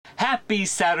Happy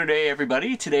Saturday,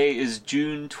 everybody! Today is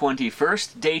June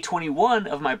 21st, day 21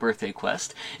 of my birthday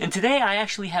quest, and today I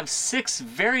actually have 6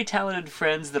 very talented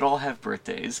friends that all have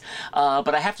birthdays,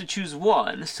 but I have to choose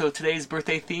one, so today's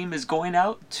birthday theme is going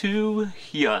out to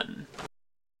Hyun.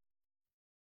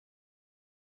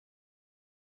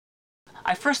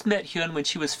 I first met Hyun when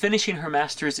she was finishing her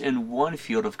master's in one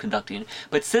field of conducting,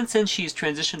 but since then she's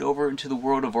transitioned over into the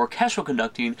world of orchestral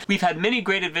conducting. We've had many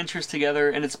great adventures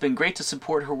together, and it's been great to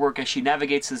support her work as she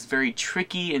navigates this very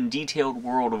tricky and detailed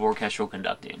world of orchestral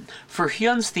conducting. For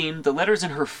Hyun's theme, the letters in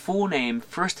her full name,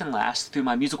 first and last, through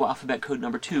my musical alphabet code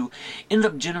number 2,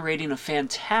 ended up generating a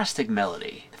fantastic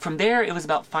melody. From there, it was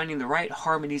about finding the right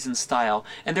harmonies and style,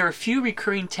 and there are a few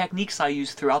recurring techniques I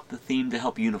use throughout the theme to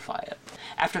help unify it.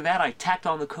 After that, I tacked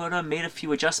on the coda, made a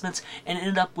few adjustments, and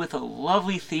ended up with a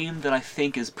lovely theme that I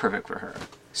think is perfect for her.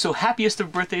 So happiest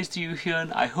of birthdays to you,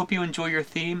 Hyun. I hope you enjoy your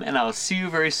theme, and I'll see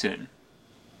you very soon.